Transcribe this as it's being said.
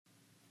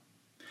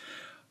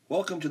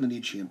Welcome to the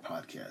Nietzschean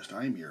Podcast.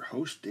 I am your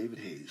host, David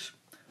Hayes.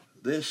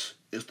 This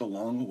is the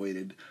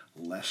long-awaited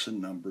lesson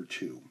number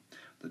 2,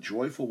 the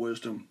joyful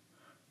wisdom,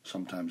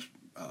 sometimes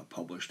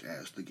published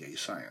as the gay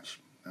science,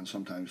 and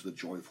sometimes the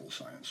joyful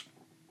science.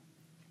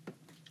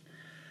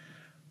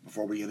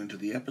 Before we get into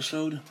the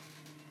episode,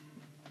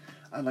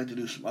 I'd like to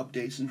do some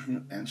updates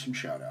and some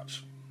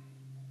shout-outs.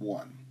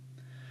 What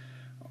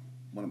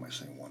am I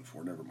saying one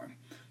for? Never mind.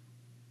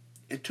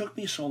 It took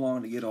me so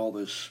long to get all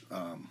this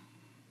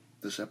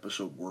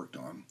episode worked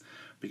on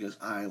because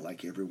I,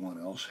 like everyone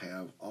else,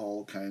 have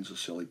all kinds of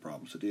silly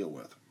problems to deal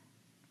with.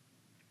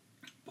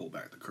 Pull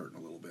back the curtain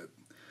a little bit.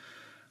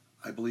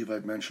 I believe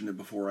I've mentioned it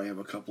before. I have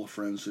a couple of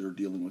friends that are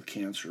dealing with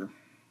cancer.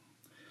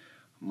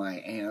 My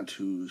aunt,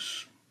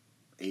 who's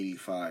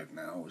 85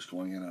 now, is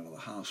going in and out of the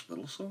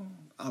hospital, so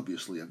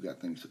obviously I've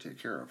got things to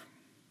take care of.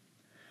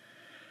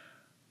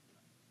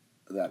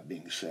 That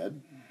being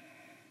said,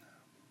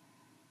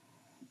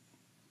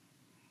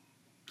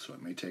 so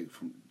it may take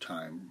some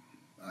time.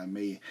 I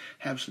may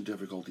have some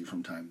difficulty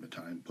from time to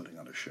time putting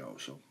on a show,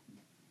 so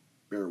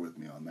bear with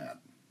me on that.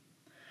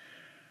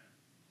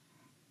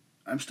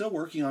 I'm still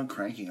working on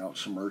cranking out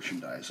some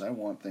merchandise. I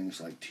want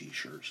things like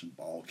t-shirts and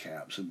ball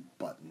caps and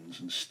buttons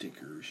and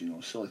stickers,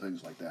 silly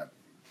things like that.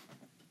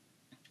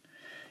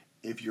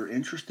 If you're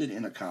interested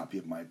in a copy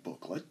of my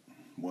booklet,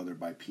 whether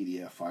by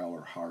PDF file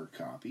or hard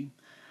copy,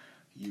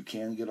 you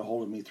can get a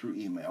hold of me through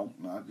email.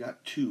 Now, I've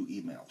got 2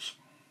 emails.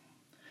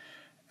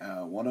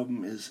 One of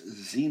them is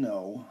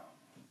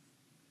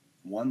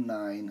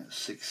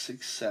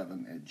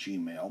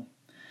Zeno19667@gmail,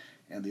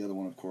 and the other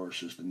one, of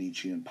course, is the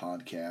Nietzschean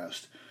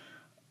Podcast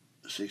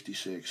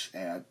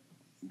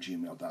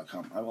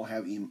 66@gmail.com. I will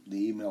have the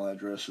email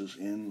addresses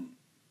in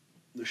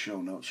the show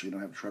notes, so you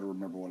don't have to try to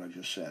remember what I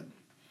just said.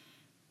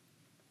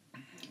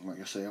 Like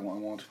I say, I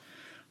want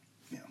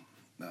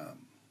to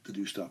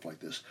do stuff like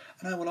this,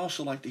 and I would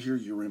also like to hear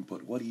your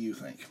input. What do you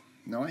think?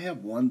 Now, I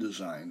have one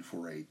design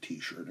for a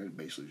t-shirt, and it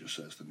basically just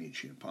says the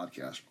Nietzschean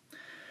Podcast.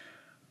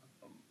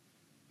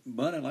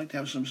 But I'd like to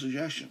have some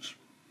suggestions.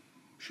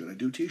 Should I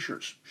do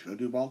t-shirts? Should I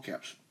do ball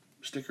caps,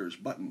 stickers,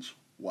 buttons?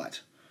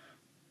 What?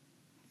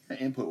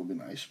 Input would be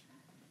nice.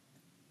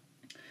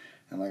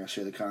 And like I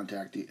say,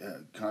 contact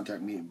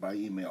me by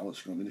email.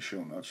 It's going to be in the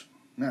show notes.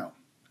 Now,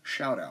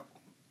 shout out.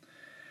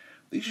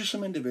 These are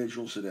some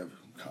individuals that have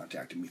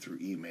contacted me through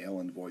email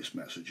and voice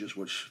messages,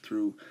 which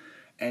through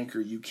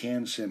Anchor, you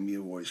can send me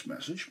a voice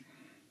message.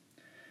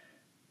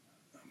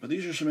 But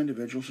these are some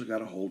individuals who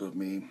got a hold of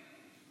me,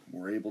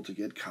 were able to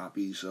get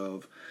copies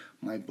of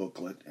my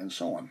booklet, and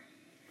so on.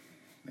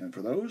 And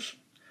for those,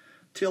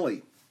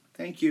 Tilly,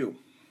 thank you.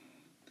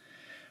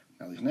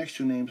 Now, these next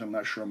 2 names, I'm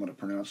not sure I'm going to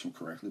pronounce them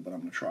correctly, but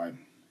I'm going to try.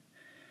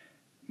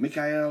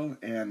 Mikhail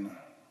and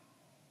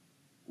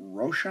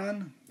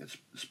Roshan. It's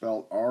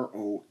spelled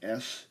Roshan.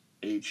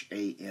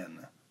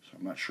 So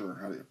I'm not sure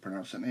how to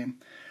pronounce that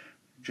name.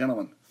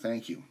 Gentlemen,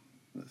 thank you.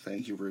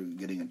 Thank you for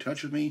getting in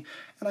touch with me,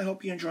 and I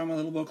hope you enjoy my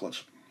little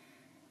booklets.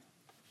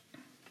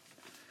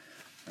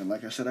 And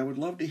like I said, I would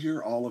love to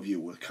hear all of you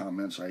with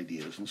comments,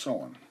 ideas, and so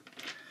on.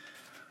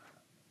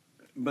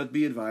 But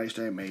be advised,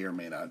 I may or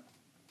may not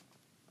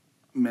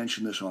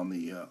mention this on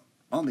the air,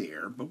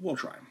 but we'll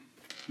try.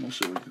 We'll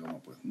see what we can come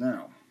up with.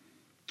 Now,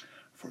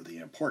 for the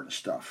important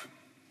stuff.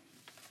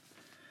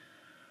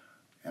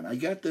 And I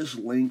got this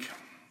link,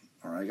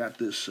 or I got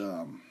this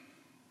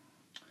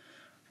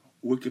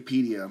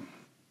Wikipedia,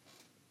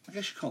 I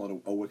guess you call it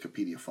a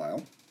Wikipedia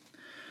file,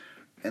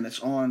 and it's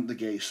on the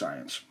gay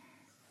science,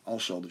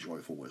 also the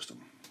joyful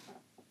wisdom.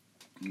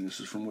 And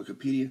this is from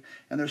Wikipedia,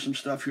 and there's some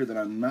stuff here that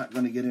I'm not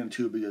going to get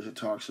into because it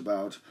talks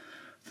about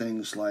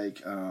things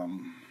like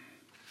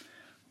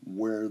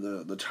where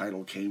the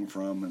title came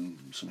from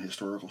and some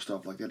historical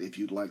stuff like that. If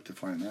you'd like to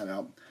find that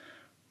out,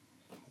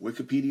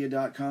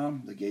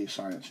 Wikipedia.com, the gay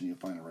science, and you'll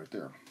find it right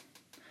there.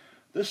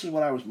 This is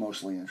what I was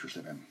mostly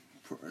interested in,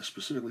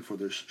 specifically for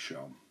this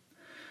show.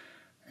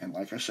 And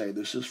like I say,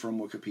 this is from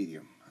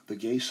Wikipedia. The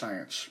Gay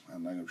Science,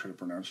 I'm not going to try to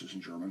pronounce this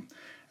in German,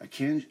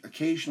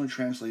 occasionally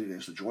translated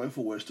as The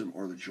Joyful Wisdom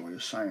or The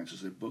Joyous Science,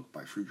 is a book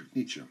by Friedrich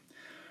Nietzsche,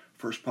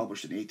 first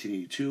published in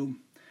 1882,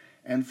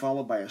 and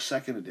followed by a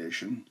second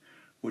edition,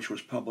 which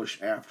was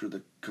published after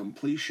the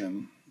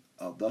completion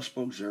of Thus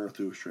Spoke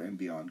Zarathustra and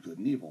Beyond Good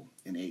and Evil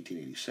in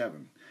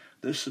 1887.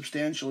 This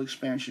substantial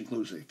expansion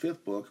includes a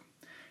 5th book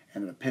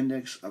and an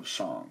appendix of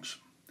songs.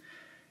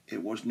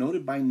 It was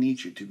noted by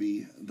Nietzsche to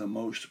be the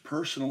most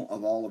personal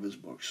of all of his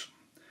books,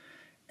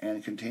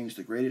 and contains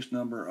the greatest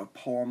number of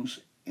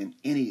poems in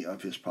any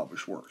of his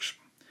published works.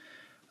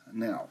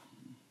 Now,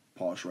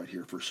 pause right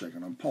here for a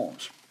second on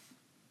poems.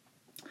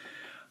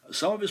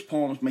 Some of his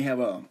poems may have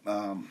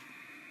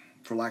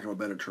for lack of a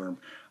better term,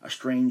 a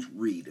strange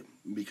read,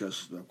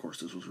 because, of course,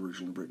 this was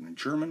originally written in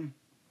German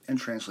and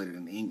translated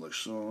into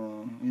English.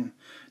 So,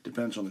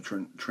 depends on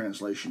the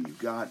translation you've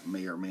got,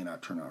 may or may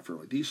not turn out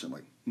fairly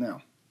decently.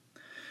 Now,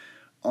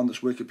 on this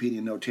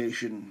Wikipedia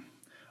notation,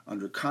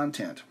 under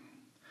content,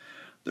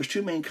 there's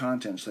 2 main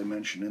contents they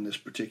mention in this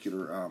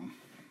particular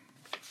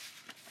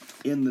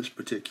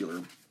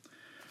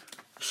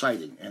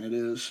citing, and it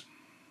is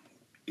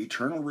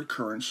Eternal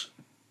Recurrence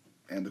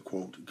and the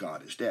quote,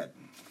 God is dead.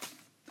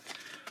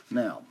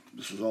 Now,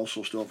 this is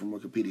also still from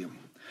Wikipedia.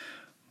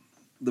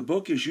 The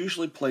book is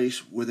usually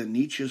placed within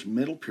Nietzsche's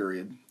middle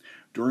period,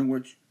 during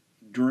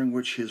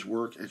which his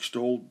work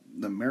extolled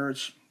the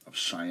merits of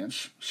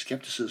science,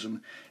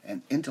 skepticism,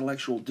 and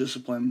intellectual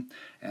discipline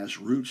as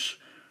roots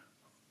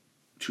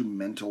to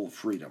mental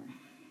freedom.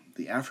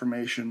 The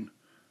affirmation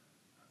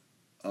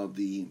of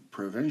the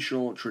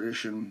provincial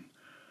tradition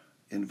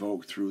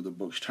invoked through the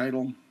book's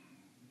title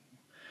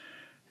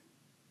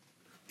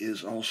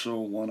is also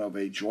one of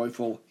a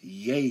joyful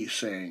yes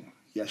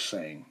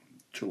saying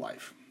to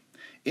life.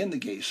 In The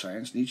Gay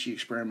Science, Nietzsche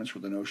experiments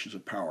with the notions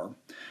of power,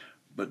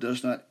 but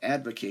does not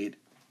advocate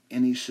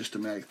any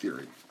systematic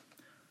theory.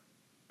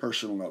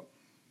 Personal note,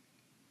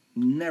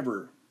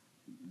 never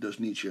does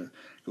Nietzsche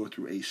go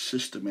through a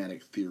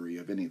systematic theory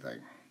of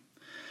anything.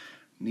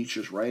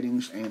 Nietzsche's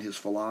writings and his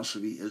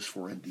philosophy is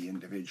for the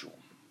individual.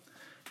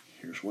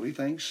 Here's what he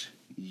thinks.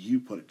 You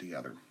put it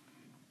together.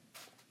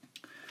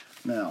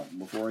 Now,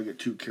 before I get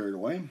too carried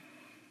away,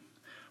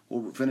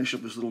 we'll finish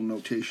up this little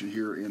notation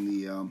here in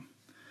the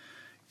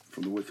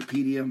from the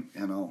Wikipedia,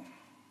 and I'll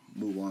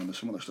move on to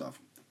some other stuff.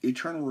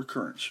 Eternal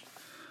Recurrence.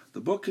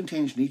 The book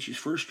contains Nietzsche's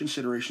first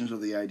considerations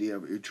of the idea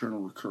of eternal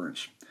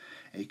recurrence,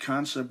 a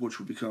concept which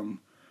would become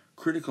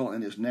critical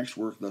in his next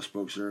work, Thus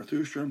Spoke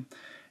Zarathustra,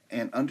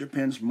 and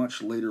underpins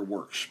much later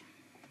works.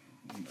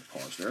 I'm going to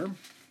pause there.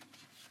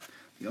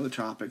 The other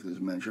topic that is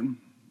mentioned,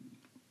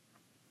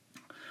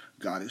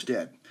 God is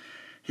dead.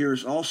 Here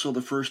is also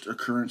the first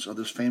occurrence of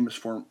this famous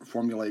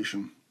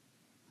formulation,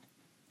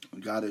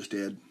 God is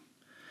dead,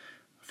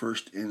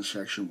 first in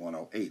section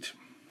 108.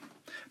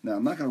 Now,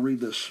 I'm not going to read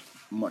this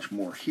much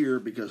more here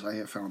because I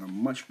have found a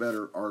much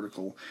better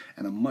article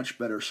and a much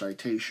better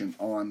citation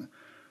on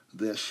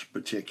this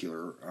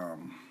particular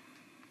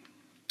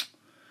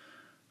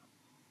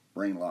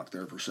brain lock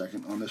there for a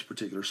second, on this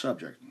particular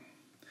subject.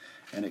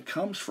 And it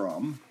comes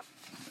from,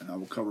 and I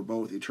will cover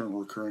both eternal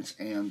recurrence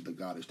and the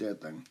God is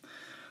dead thing.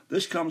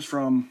 This comes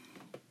from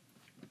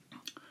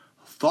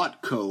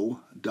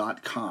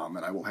thoughtco.com,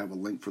 and I will have a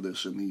link for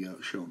this in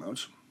the show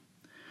notes.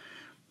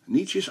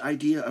 Nietzsche's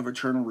Idea of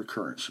Eternal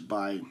Recurrence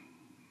by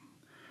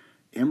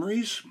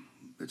Emrys,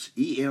 it's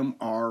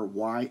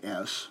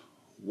E-M-R-Y-S,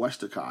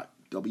 Westacott,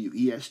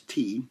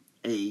 W-E-S-T-A-C-O-T-T.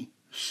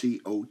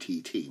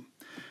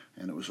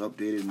 And it was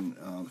updated in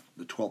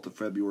the 12th of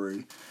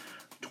February,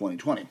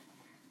 2020.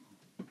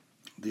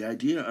 The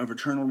idea of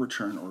eternal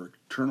return or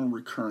eternal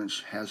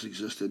recurrence has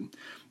existed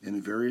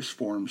in various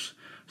forms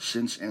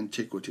since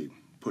antiquity.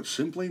 Put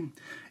simply,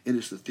 it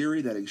is the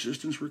theory that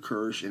existence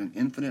recurs in an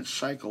infinite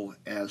cycle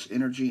as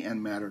energy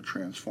and matter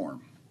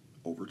transform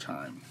over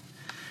time.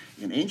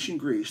 In ancient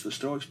Greece, the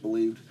Stoics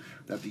believed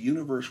that the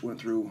universe went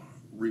through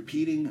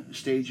repeating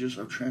stages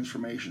of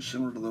transformation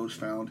similar to those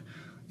found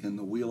in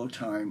the Wheel of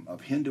Time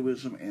of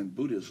Hinduism and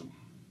Buddhism.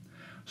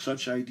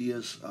 Such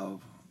ideas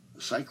of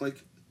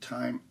cyclic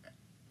time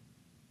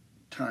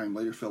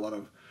later fell out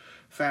of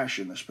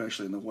fashion,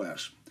 especially in the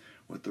West,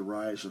 with the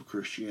rise of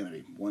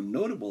Christianity. One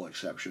notable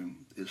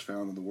exception is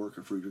found in the work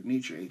of Friedrich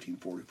Nietzsche,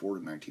 1844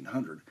 to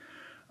 1900.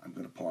 I'm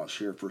going to pause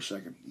here for a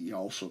second.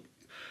 You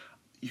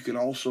can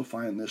also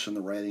find this in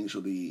the writings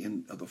of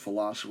the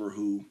philosopher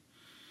who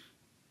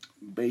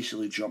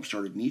basically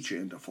jump-started Nietzsche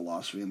into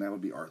philosophy, and that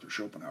would be Arthur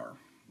Schopenhauer,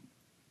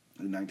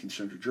 a 19th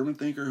century German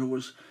thinker who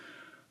was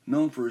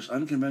known for his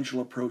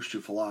unconventional approach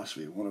to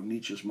philosophy. One of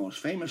Nietzsche's most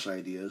famous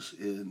ideas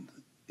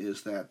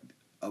is that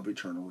of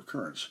eternal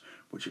recurrence,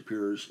 which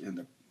appears in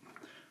the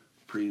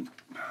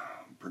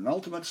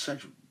penultimate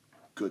section,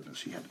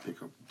 goodness, he had to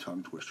pick a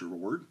tongue twister of a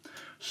word,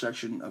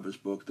 section of his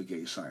book, The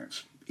Gay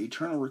Science.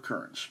 Eternal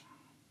recurrence.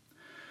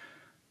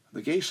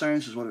 The Gay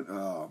Science is what I'm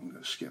going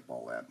to skip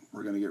all that.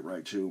 We're going to get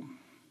right to,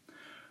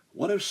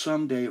 what if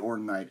someday or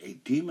night a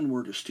demon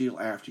were to steal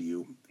after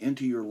you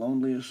into your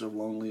loneliest of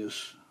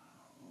lonelies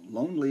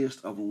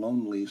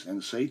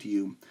and say to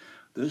you,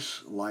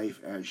 this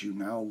life as you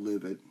now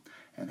live it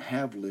and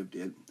have lived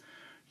it,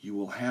 you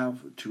will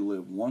have to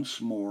live once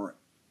more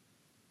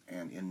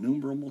and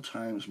innumerable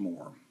times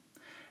more,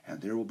 and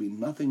there will be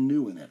nothing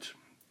new in it,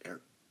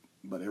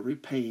 but every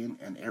pain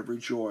and every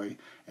joy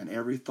and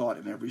every thought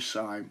and every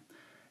sigh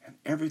and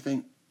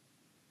everything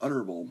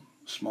utterable,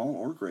 small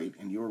or great,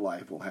 in your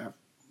life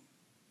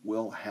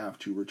will have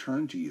to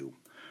return to you,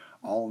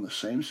 all in the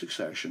same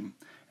succession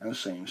and the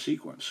same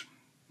sequence.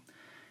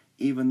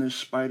 Even this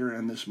spider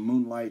and this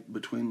moonlight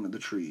between the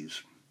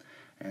trees,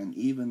 and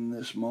even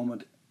this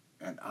moment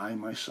and I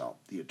myself,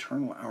 the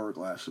eternal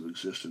hourglass of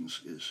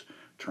existence, is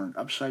turned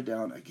upside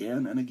down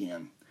again and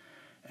again,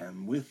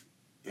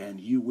 and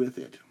you with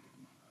it,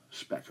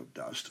 speck of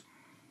dust.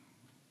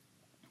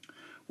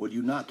 Would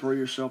you not throw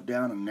yourself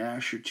down and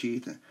gnash your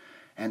teeth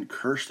and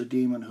curse the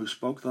demon who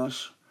spoke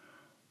thus?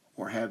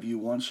 Or have you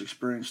once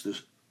experienced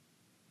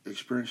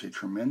a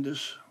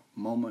tremendous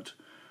moment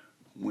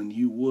when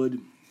you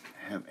would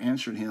have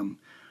answered him,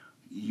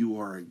 you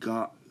are a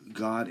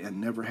God, and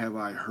never have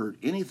I heard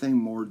anything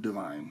more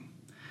divine?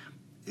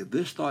 If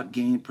this thought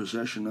gained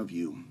possession of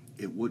you,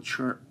 it would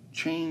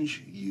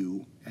change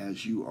you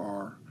as you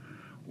are,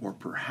 or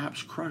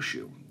perhaps crush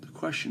you. The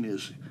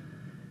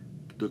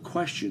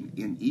question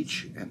in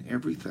each and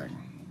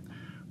everything: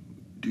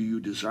 do you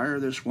desire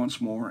this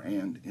once more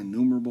and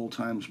innumerable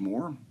times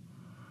more?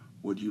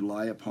 Would you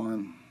lie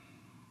upon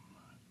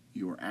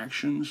your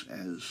actions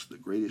as the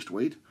greatest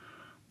weight?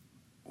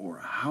 Or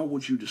how well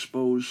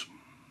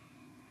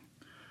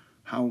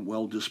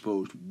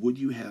disposed would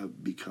you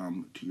have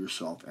become to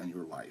yourself and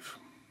your life?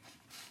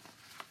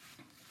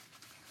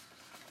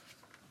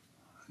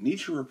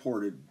 Nietzsche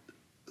reported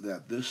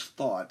that this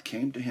thought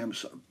came to him.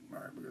 All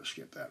right, we're going to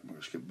skip that. We're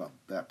going to skip about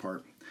that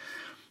part.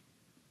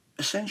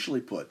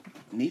 Essentially put,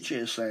 Nietzsche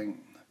is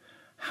saying,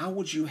 how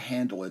would you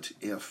handle it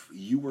if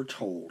you were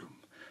told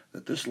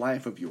that this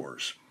life of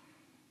yours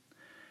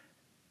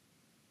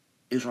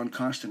is on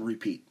constant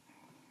repeat?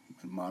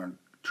 In modern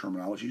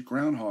terminology,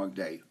 Groundhog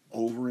Day,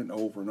 over and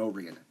over and over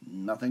again.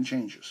 Nothing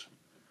changes.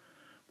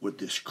 Would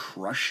this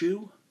crush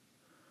you,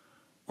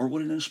 or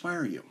would it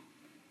inspire you?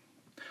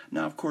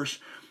 Now, of course,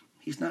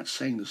 he's not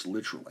saying this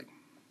literally.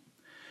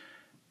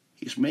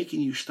 He's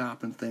making you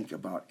stop and think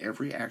about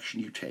every action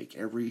you take,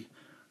 every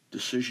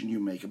decision you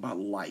make, about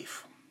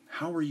life.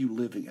 How are you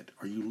living it?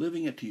 Are you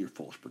living it to your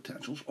fullest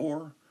potentials,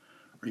 or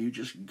are you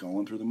just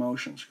going through the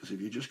motions? Because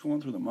if you're just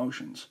going through the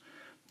motions,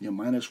 you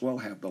might as well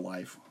have the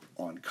life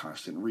on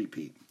constant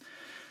repeat.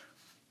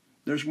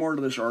 There's more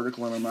to this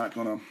article, and I'm not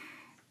going to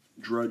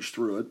drudge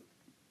through it.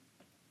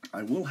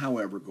 I will,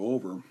 however, go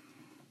over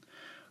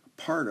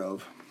part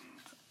of,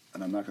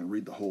 and I'm not going to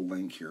read the whole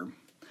link here,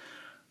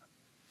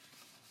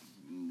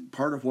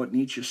 part of what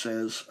Nietzsche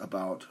says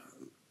about,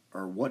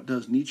 or what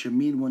does Nietzsche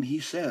mean when he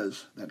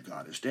says that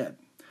God is dead.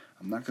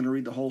 I'm not going to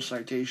read the whole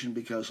citation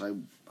because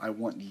I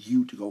want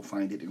you to go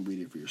find it and read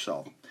it for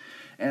yourself.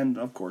 And,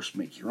 of course,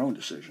 make your own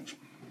decisions.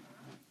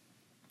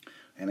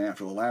 And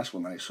after the last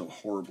one I so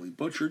horribly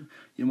butchered,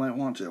 you might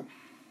want to.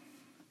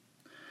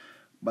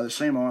 By the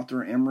same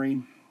author,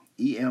 Emery,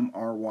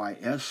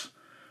 E-M-R-Y-S,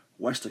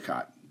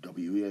 Westacott,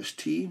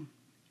 W-E-S-T-A-C-O-T-T.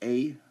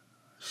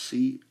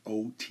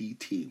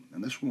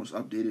 And this one was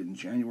updated in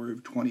January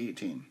of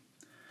 2018.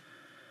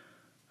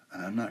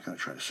 And I'm not going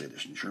to try to say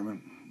this in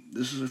German.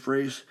 This is a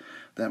phrase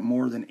that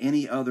more than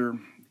any other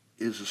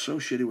is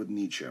associated with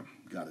Nietzsche.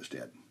 God is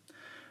dead.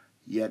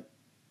 Yet,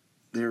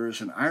 there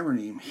is an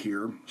irony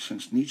here,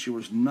 since Nietzsche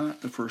was not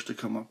the first to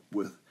come up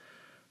with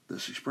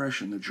this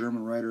expression. The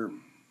German writer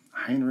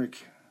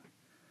Heinrich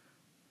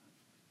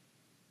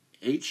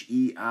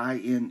Heine,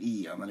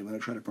 I'm not even going to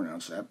try to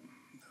pronounce that,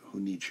 who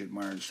Nietzsche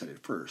admired, said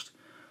it first.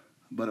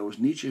 But it was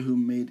Nietzsche who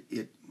made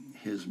it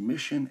his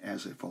mission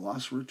as a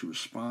philosopher to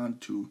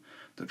respond to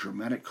the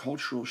dramatic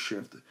cultural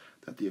shift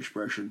that the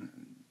expression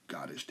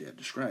God is dead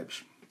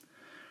describes.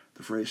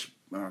 The phrase,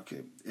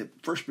 it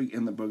first began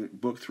in the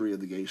book 3 of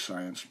The Gay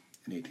Science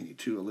in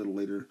 1882. A little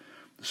later,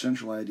 the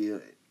central idea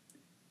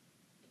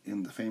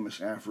in the famous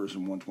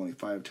aphorism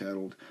 125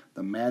 titled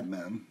The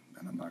Madman,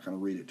 and I'm not going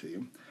to read it to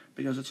you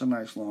because it's a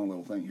nice long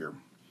little thing here.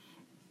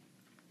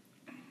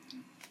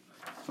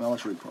 Well,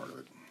 let's read part of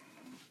it.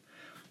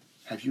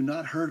 Have you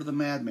not heard of the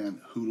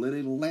madman who lit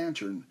a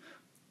lantern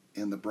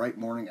in the bright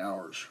morning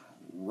hours,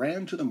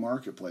 ran to the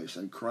marketplace,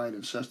 and cried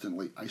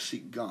incessantly, I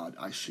seek God,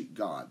 I seek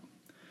God.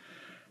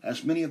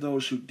 As many of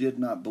those who did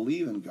not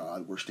believe in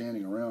God were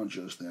standing around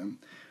just then,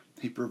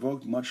 he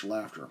provoked much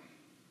laughter.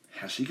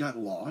 Has he got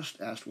lost?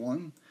 Asked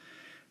one.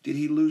 Did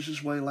he lose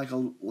his way like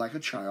a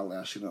child?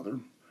 Asked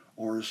another.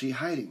 Or is he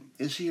hiding?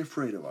 Is he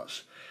afraid of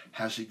us?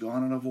 Has he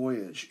gone on a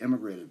voyage,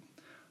 emigrated?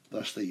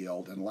 Thus they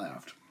yelled and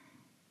laughed.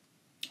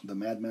 The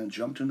madman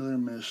jumped into their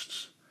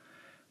midst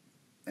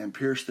and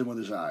pierced them with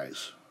his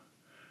eyes.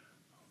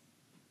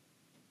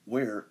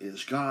 Where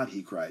is God?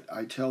 He cried.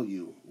 I tell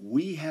you,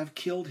 we have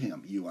killed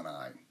him, you and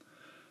I.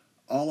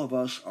 All of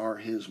us are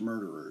his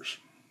murderers.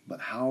 But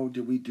how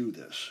did we do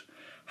this?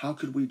 How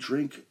could we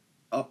drink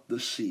up the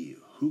sea?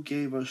 Who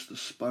gave us the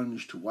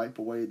sponge to wipe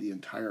away the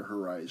entire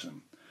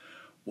horizon?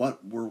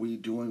 What were we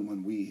doing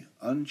when we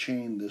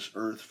unchained this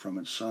earth from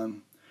its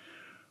sun,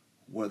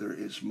 whether it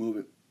is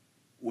moving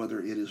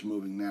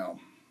now?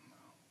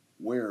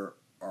 Where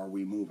are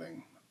we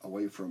moving?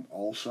 Away from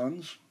all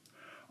suns?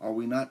 Are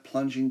we not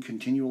plunging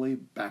continually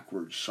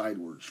backwards,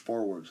 sideways,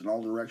 forwards, in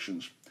all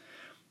directions?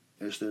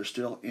 Is there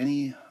still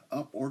any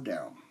up or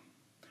down?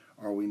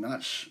 Are we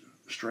not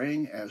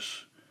straying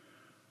as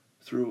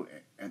through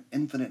an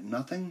infinite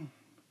nothing?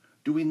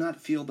 Do we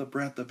not feel the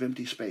breath of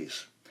empty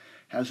space?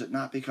 Has it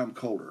not become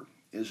colder?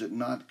 Is it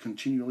not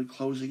continually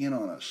closing in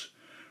on us?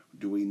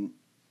 Do we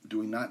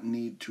not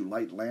need to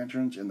light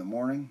lanterns in the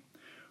morning?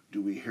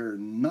 Do we hear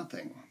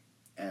nothing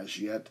as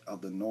yet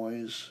of the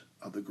noise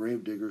of the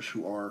grave-diggers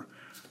who are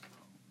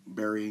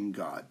burying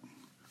God?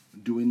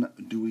 Do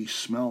we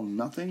smell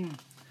nothing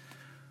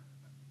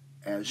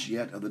as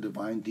yet of the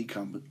divine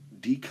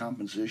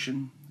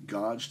decomposition?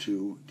 God's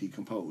to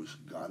decompose.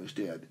 God is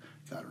dead.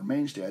 God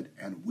remains dead,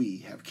 and we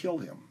have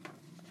killed him.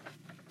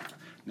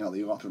 Now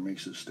the author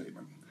makes this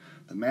statement.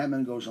 The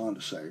madman goes on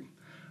to say,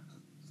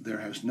 There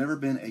has never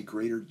been a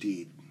greater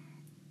deed,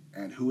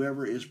 and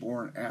whoever is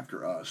born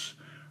after us,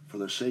 for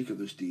the sake of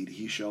this deed,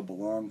 he shall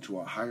belong to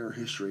a higher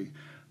history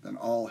than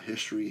all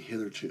history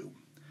hitherto.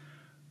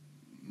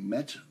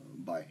 Met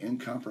by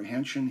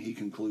incomprehension, he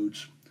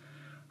concludes,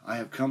 I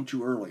have come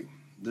too early.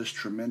 This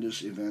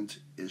tremendous event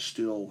is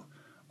still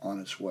on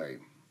its way,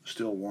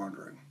 still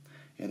wandering.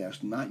 It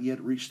has not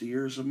yet reached the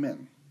ears of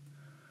men.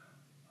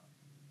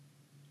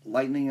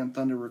 Lightning and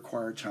thunder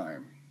require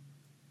time.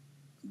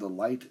 The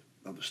light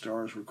of the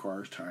stars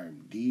requires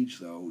time. Deeds,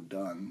 though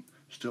done,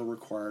 still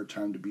require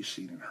time to be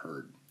seen and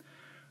heard.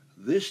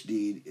 This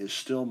deed is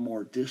still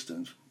more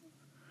distant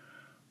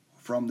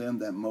from them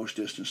than most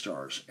distant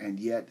stars, and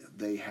yet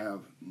they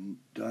have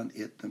done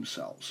it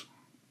themselves.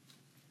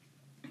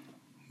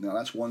 Now,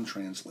 that's one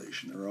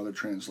translation. There are other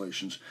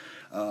translations.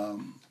 I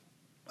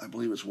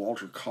believe it's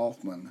Walter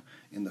Kaufman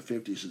in the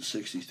 50s and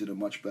 60s did a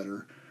much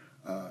better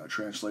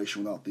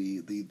translation without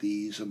the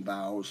these and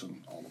thous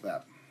and all of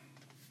that.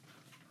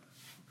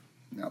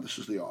 Now, this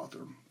is the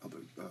author of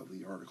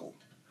the article.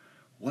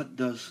 What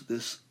does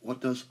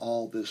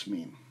all this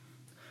mean?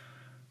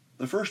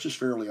 The first is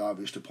fairly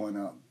obvious to try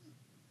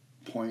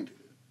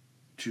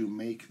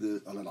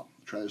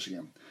this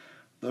again.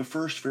 The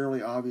first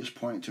fairly obvious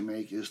point to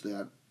make is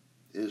that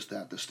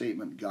the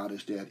statement God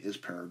is dead is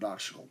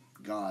paradoxical.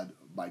 God,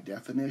 by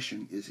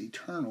definition, is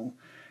eternal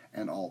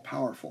and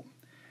all-powerful.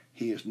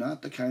 He is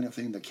not the kind of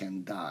thing that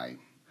can die.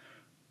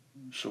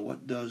 So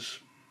what does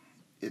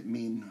it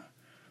mean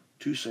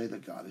to say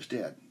that God is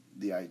dead?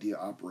 The idea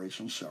operates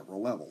on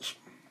several levels.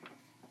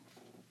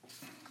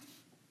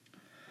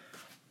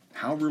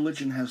 How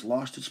religion has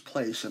lost its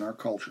place in our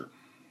culture.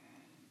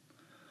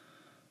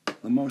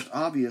 The most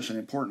obvious and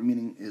important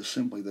meaning is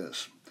simply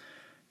this.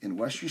 In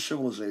Western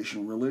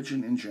civilization,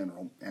 religion in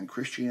general, and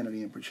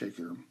Christianity in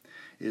particular,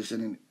 is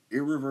in an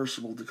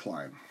irreversible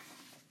decline.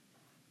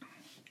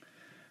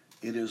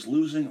 It is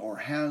losing or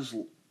has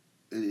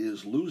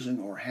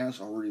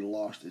already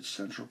lost its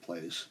central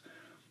place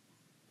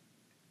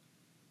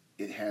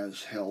it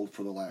has held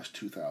for the last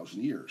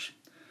 2,000 years.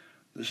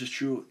 This is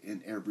true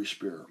in every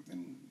sphere,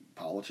 in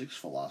politics,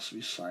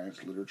 philosophy,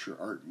 science, literature,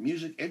 art,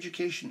 music,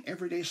 education,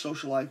 everyday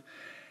social life,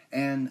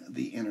 and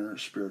the inner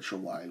spiritual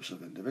lives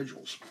of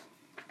individuals.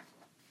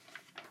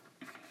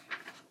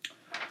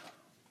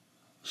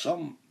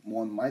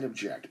 Someone might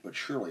object, but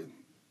surely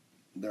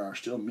there are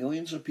still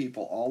millions of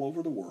people all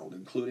over the world,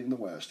 including the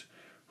West,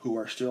 who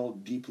are still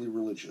deeply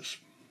religious.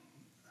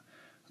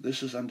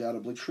 This is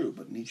undoubtedly true,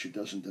 but Nietzsche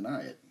doesn't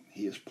deny it.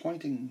 He is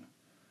pointing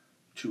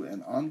to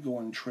an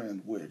ongoing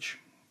trend which,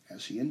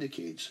 as he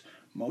indicates,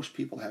 most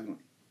people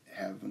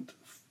haven't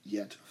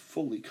yet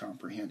fully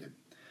comprehended.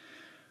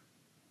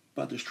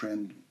 But this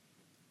trend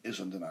is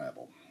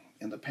undeniable.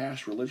 In the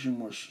past, religion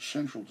was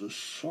central to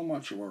so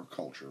much of our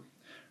culture.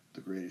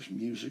 The greatest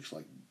musics,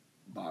 like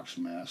Bach's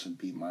Mass in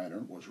B minor,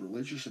 was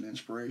religious in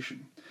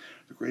inspiration.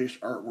 The greatest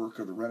artwork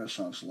of the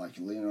Renaissance, like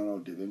Leonardo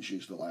da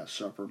Vinci's The Last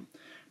Supper,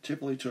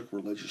 typically took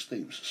religious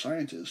themes.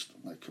 Scientists,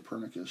 like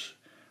Copernicus,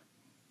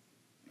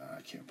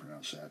 I can't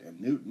pronounce that,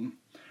 and Newton,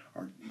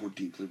 were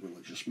deeply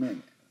religious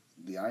men.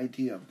 The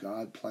idea of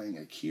God playing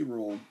a key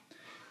role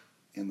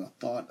in the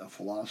thought of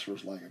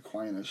philosophers like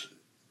Aquinas,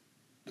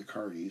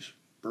 Descartes,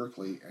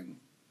 Berkeley, and,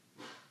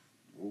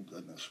 oh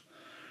goodness,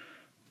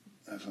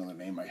 that's another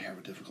name I have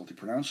a difficulty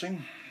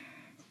pronouncing.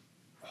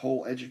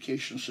 Whole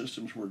education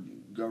systems were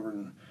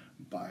governed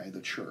by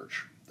the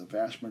church. The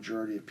vast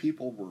majority of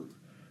people were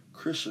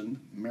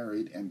christened,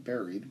 married, and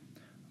buried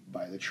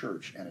by the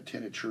church and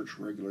attended church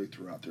regularly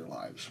throughout their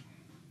lives.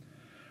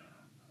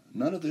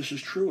 None of this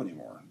is true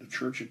anymore. The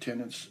church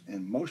attendance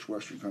in most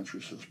Western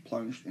countries has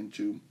plunged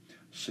into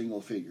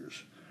single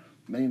figures.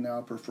 Many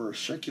now prefer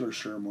secular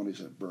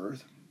ceremonies at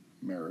birth,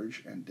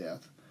 marriage, and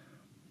death.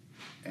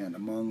 And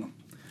among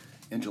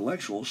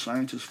intellectuals,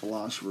 scientists,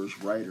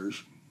 philosophers,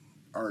 writers,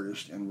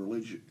 artists, and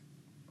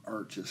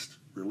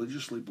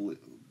religiously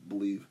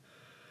believe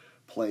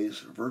plays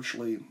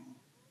virtually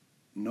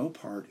no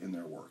part in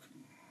their work.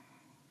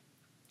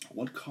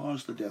 What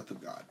caused the death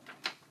of God?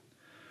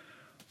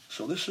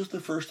 So this is the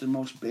first and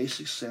most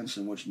basic sense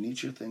in which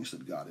Nietzsche thinks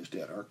that God is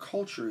dead. Our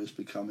culture is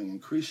becoming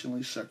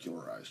increasingly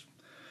secularized.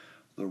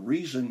 The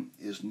reason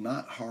is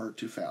not hard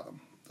to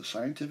fathom. The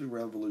scientific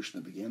revolution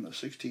that began in the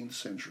 16th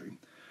century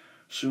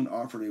soon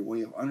offered a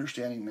way of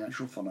understanding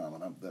natural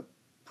phenomena that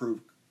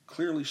proved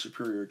clearly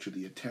superior to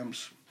the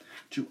attempts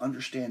to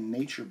understand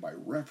nature by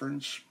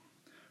reference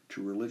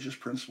to religious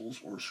principles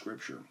or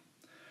scripture.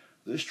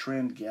 This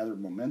trend gathered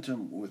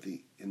momentum with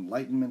the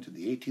Enlightenment in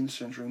the 18th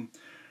century,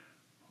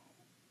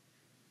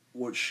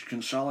 which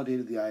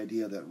consolidated the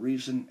idea that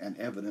reason and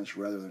evidence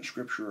rather than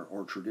scripture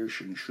or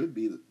tradition should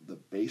be the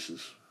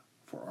basis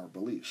for our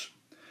beliefs.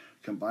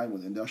 Combined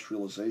with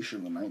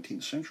industrialization in the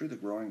 19th century, the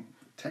growing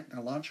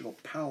technological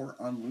power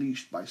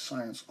unleashed by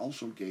science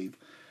also gave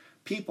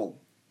people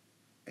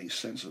a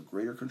sense of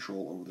greater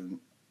control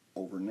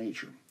over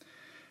nature.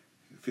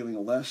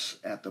 Feeling less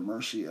at the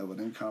mercy of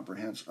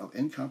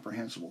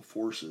incomprehensible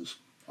forces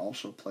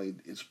also played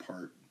its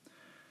part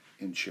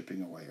in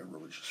chipping away at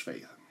religious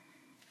faith.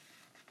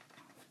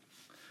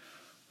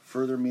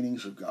 further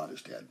meanings of God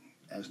is dead.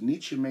 As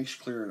Nietzsche makes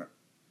clear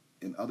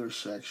in other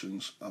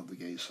sections of the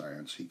Gay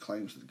Science, he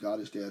claims that God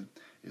is dead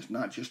is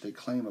not just a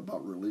claim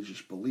about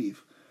religious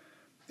belief,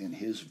 in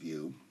his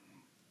view,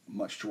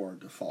 much of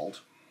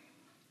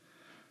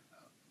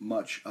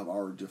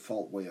our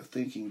default way of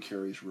thinking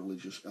carries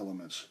religious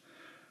elements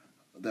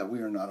that we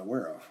are not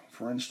aware of.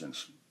 For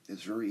instance,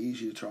 it's very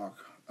easy to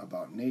talk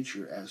about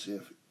nature as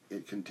if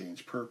it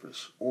contains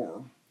purpose,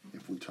 or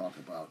if we talk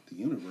about the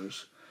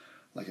universe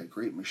like a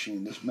great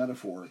machine. This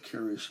metaphor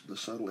carries the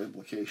subtle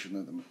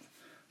implication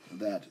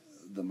that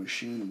the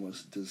machine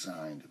was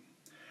designed.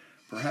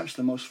 Perhaps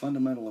the most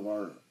fundamental of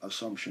our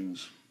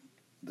assumptions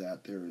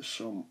that there is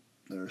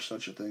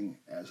such a thing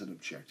as an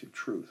objective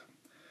truth.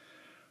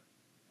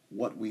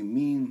 What we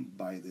mean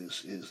by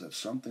this is that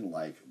something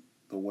like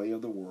the way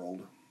of the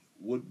world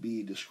would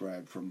be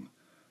described from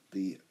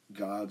the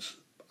God's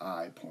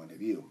eye point of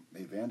view,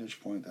 a vantage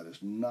point that is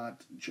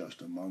not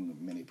just among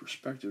many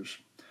perspectives,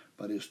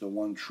 but is the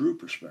one true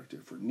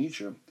perspective. For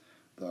Nietzsche,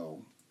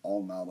 though,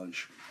 all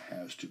knowledge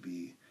has to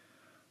be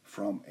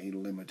from a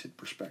limited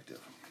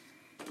perspective.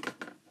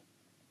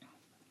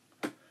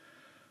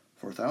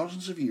 For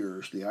thousands of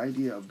years, the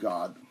idea of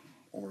God,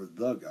 or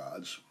the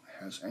gods,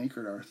 has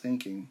anchored our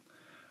thinking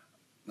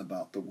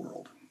about the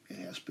world. It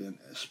has been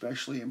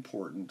especially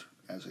important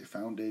as a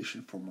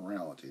foundation for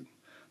morality.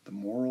 The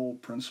moral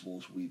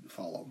principles we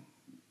follow,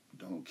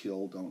 don't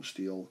kill, don't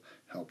steal,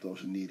 help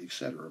those in need,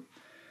 etc.,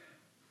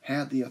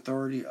 had the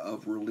authority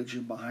of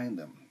religion behind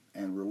them,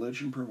 and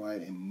religion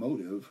provided a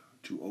motive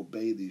to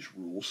obey these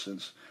rules,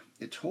 since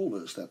it told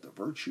us that the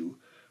virtue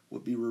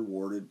would be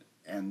rewarded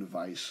and the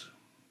vice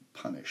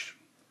punished.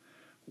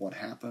 What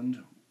happens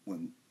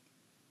when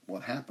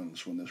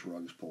this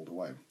rug is pulled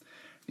away?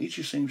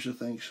 Nietzsche seems to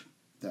think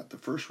that the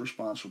first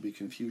response will be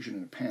confusion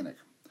and panic.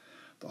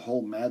 The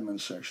whole Madman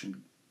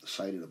section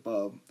cited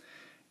above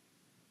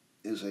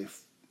is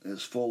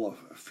full of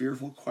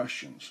fearful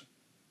questions.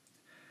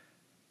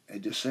 A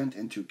descent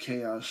into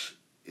chaos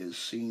is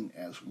seen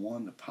as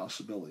one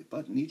possibility,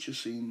 but Nietzsche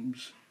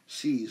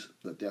sees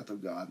the death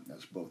of God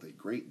as both a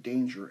great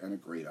danger and a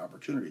great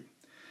opportunity.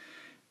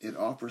 It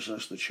offers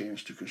us the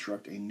chance to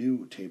construct a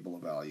new table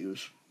of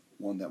values,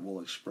 one that will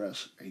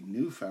express a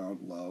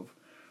newfound love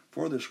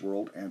for this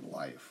world and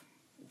life.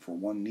 For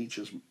one,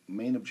 Nietzsche's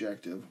main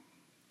objections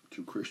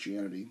to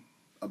Christianity,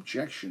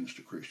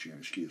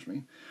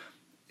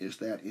 is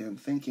that in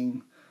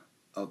thinking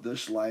of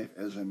this life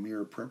as a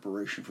mere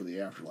preparation for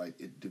the afterlife,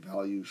 it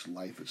devalues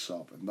life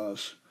itself, and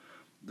thus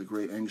the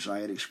great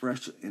anxiety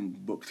expressed in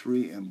Book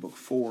 3 and Book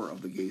 4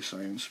 of the Gay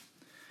Science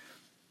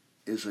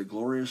is a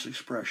glorious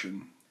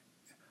expression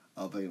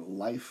of a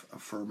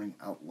life-affirming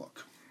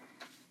outlook.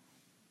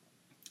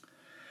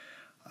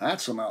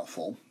 That's a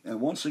mouthful, and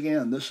once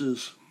again, this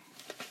is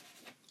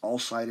all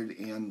cited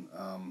in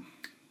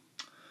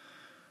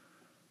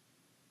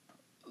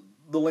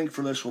the link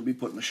for this will be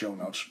put in the show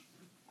notes.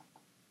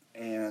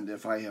 And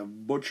if I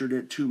have butchered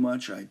it too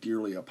much, I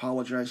dearly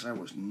apologize. I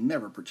was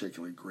never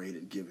particularly great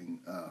at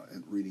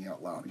reading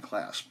out loud in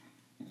class.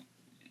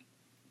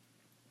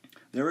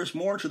 There is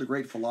more to the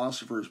great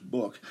philosopher's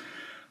book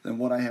than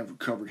what I have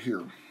covered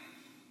here.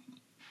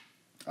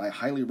 I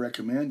highly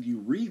recommend you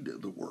read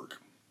the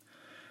work,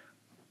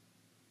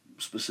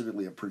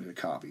 specifically a printed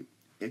copy.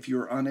 If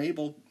you're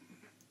unable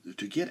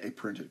to get a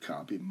printed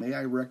copy, may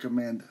I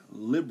recommend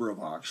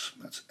LibriVox,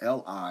 that's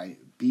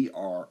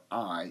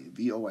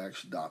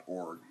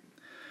LibriVox.org.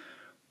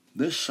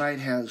 This site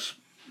has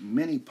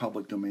many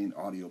public domain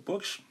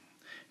audiobooks,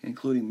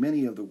 including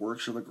many of the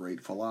works of the great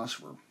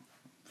philosopher,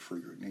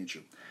 Friedrich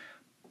Nietzsche.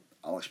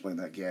 I'll explain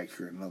that gag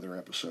here in another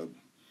episode.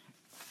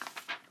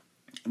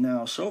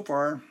 Now, so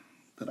far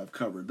that I've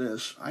covered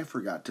this, I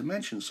forgot to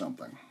mention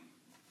something.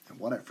 And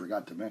what I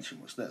forgot to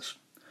mention was this.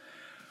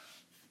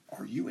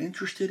 Are you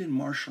interested in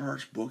martial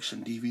arts books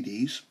and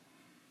DVDs?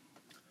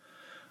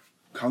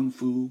 Kung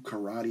Fu,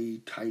 Karate,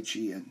 Tai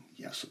Chi, and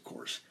yes, of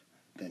course,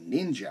 the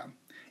Ninja.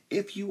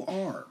 If you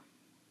are,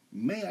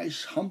 may I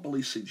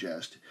humbly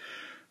suggest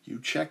you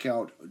check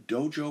out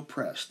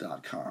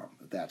dojopress.com.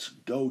 That's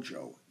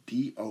Dojo,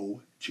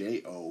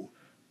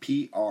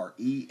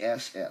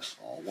 DOJOPRESS,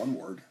 all one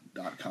word,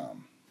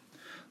 .com.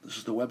 This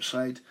is the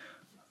website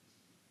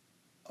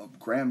of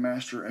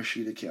Grandmaster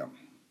Ashita Kim,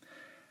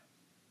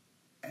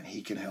 and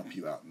he can help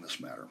you out in this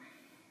matter.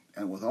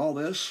 And with all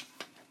this,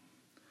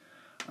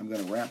 I'm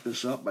going to wrap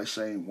this up by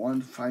saying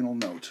one final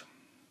note.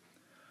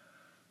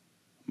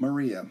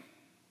 Maria,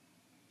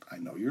 I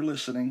know you're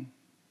listening.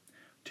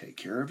 Take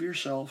care of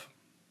yourself,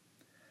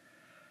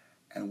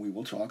 and we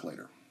will talk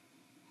later.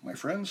 My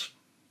friends,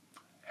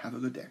 have a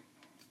good day,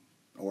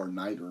 or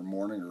night, or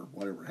morning, or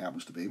whatever it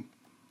happens to be.